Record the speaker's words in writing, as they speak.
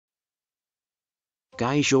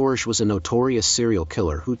Guy Georges was a notorious serial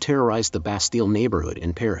killer who terrorized the Bastille neighborhood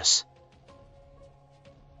in Paris.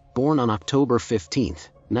 Born on October 15,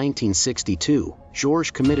 1962, Georges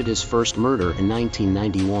committed his first murder in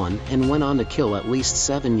 1991 and went on to kill at least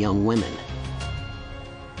 7 young women.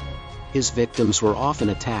 His victims were often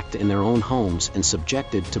attacked in their own homes and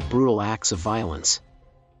subjected to brutal acts of violence.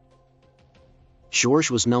 Georges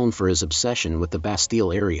was known for his obsession with the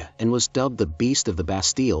Bastille area and was dubbed the Beast of the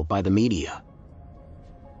Bastille by the media.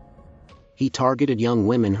 He targeted young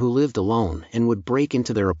women who lived alone and would break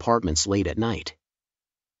into their apartments late at night.